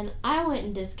 And then I went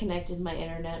and disconnected my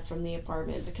internet from the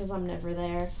apartment because I'm never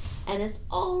there. And it's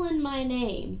all in my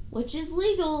name, which is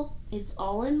legal. It's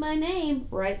all in my name.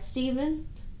 Right, Steven?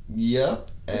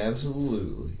 Yep,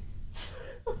 absolutely.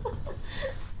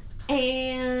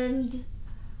 And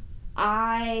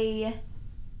I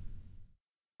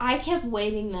kept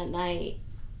waiting that night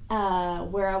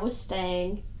where I was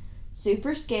staying,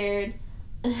 super scared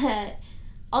that,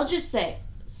 I'll just say,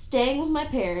 staying with my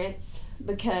parents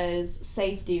because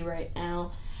safety right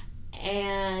now,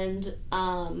 and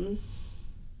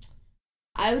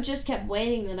I just kept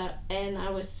waiting and I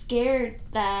was scared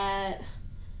that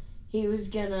he was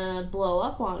gonna blow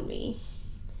up on me,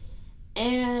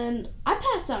 and I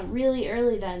passed out really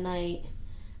early that night,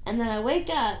 and then I wake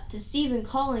up to Steven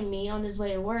calling me on his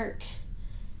way to work,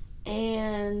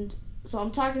 and so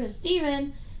I'm talking to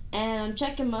Steven, and I'm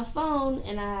checking my phone,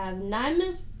 and I have 9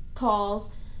 missed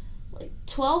calls,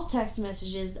 12 text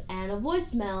messages, and a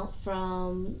voicemail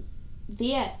from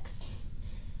the ex.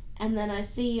 And then I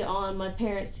see on my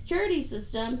parents' security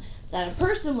system that a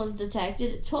person was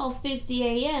detected at 12:50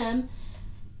 a.m.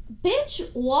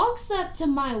 Bitch walks up to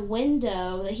my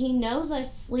window that he knows I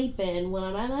sleep in when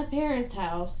I'm at my parents'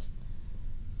 house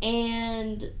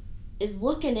and is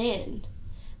looking in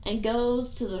and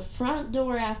goes to the front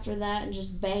door after that and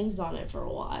just bangs on it for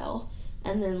a while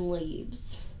and then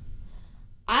leaves.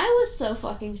 I was so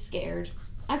fucking scared.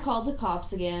 I called the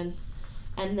cops again,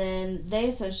 and then they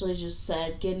essentially just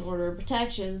said, get an order of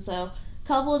protection. So a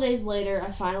couple of days later,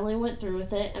 I finally went through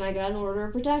with it, and I got an order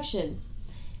of protection.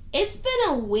 It's been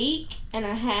a week and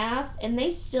a half, and they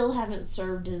still haven't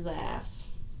served his ass.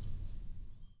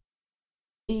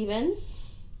 Steven?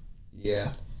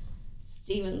 Yeah.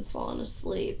 Steven's fallen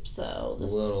asleep, so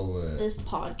this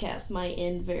podcast might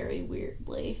end very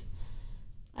weirdly.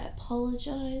 I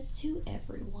apologize to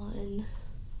everyone.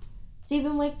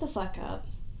 Steven, wake the fuck up.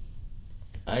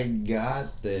 I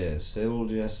got this. It'll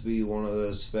just be one of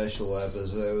those special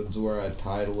episodes where I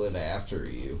title it after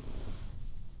you.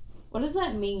 What does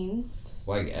that mean?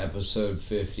 Like episode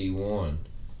 51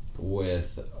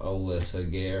 with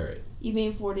Alyssa Garrett. You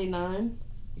mean 49?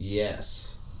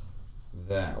 Yes.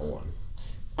 That one.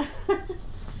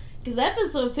 Because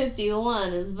episode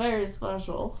 51 is very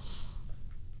special.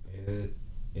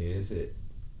 Is it?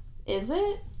 Is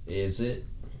it? Is it?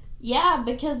 Yeah,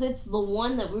 because it's the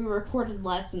one that we recorded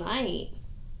last night.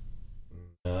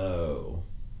 No.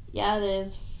 Yeah, it is.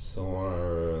 It's the one I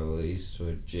released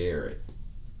with Jarrett.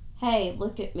 Hey,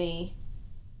 look at me.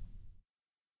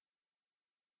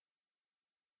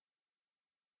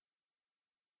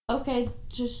 Okay,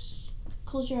 just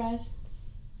close your eyes.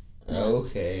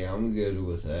 Okay, I'm good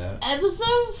with that.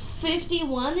 Episode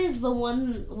 51 is the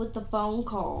one with the phone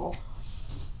call.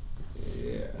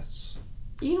 Yes.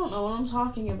 You don't know what I'm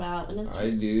talking about. And it's I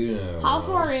do know. How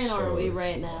far in are we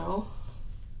right now?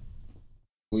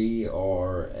 We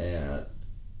are at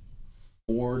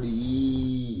 40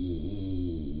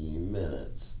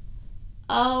 minutes.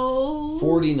 Oh.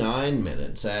 49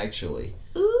 minutes, actually.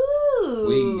 Ooh.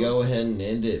 We can go ahead and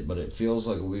end it, but it feels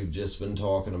like we've just been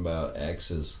talking about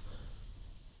exes.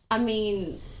 I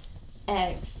mean,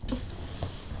 X.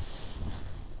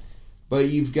 But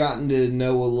you've gotten to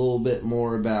know a little bit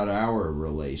more about our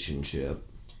relationship.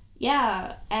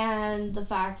 Yeah, and the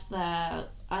fact that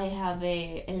I have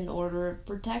an order of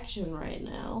protection right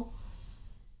now.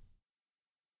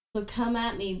 So come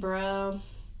at me, bro.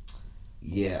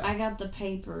 Yeah. I got the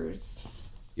papers.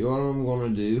 You know what I'm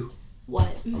going to do?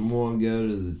 What? I'm going to go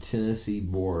to the Tennessee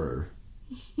border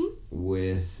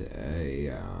with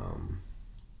a,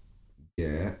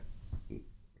 yeah.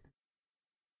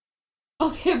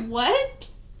 Okay, what?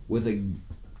 With a,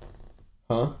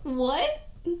 huh? What?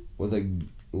 With a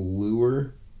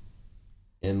lure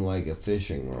and like a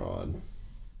fishing rod.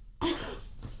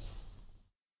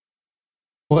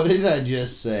 What did I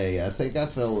just say? I think I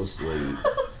fell asleep.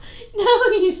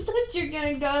 No, you said you're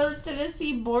gonna go to the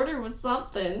Tennessee border with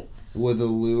something. With a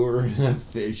lure and a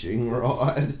fishing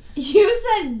rod. You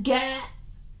said get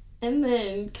and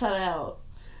then cut out.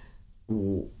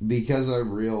 Because I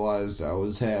realized I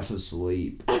was half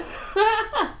asleep.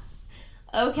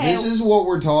 Okay. This is what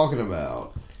we're talking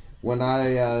about. When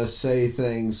I say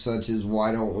things such as,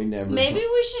 why don't we never... Maybe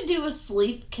we should do a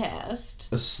sleep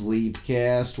cast. A sleep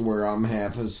cast where I'm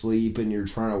half asleep and you're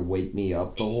trying to wake me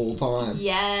up the whole time?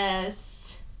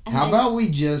 Yes. How about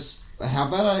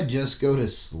I just go to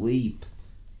sleep?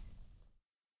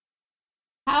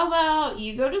 How about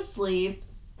you go to sleep,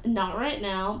 not right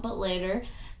now, but later,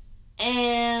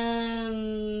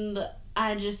 and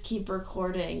I just keep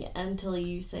recording until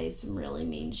you say some really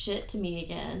mean shit to me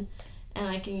again, and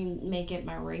I can make it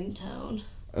my ringtone.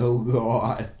 Oh,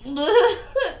 God.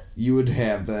 You would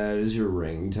have that as your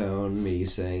ringtone, me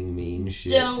saying mean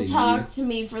shit Don't to talk you? to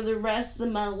me for the rest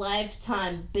of my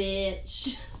lifetime,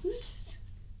 bitch.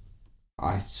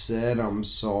 I said I'm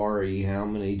sorry. How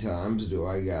many times do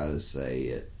I gotta say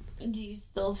it? Do you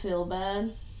still feel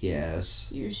bad?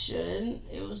 Yes. You should.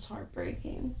 It was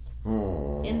heartbreaking.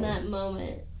 Aww. In that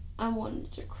moment, I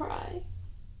wanted to cry.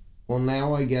 Well,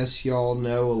 now I guess y'all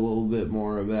know a little bit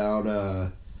more about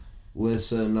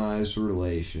Lissa and I's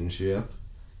relationship.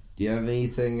 Do you have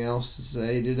anything else to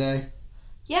say today?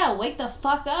 Yeah, wake the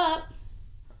fuck up.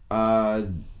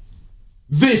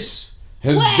 This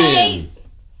has been...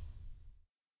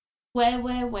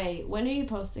 Wait. When are you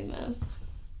posting this?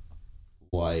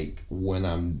 Like, when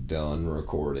I'm done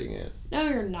recording it. No,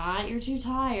 you're not. You're too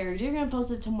tired. You're going to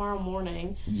post it tomorrow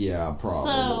morning. Yeah,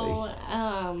 probably.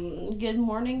 So, good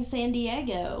morning, San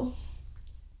Diego.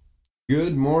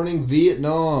 Good morning,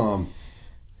 Vietnam.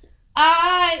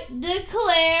 I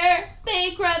declare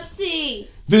bankruptcy.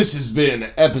 This has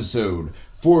been episode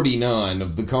 49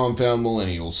 of The Confound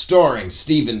Millennials, starring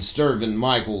Steven Sturvin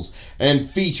Michaels and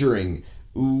featuring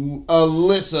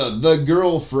Alyssa, the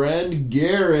girlfriend,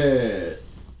 Garrett.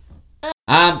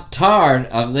 I'm tired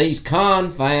of these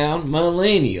confound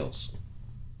millennials.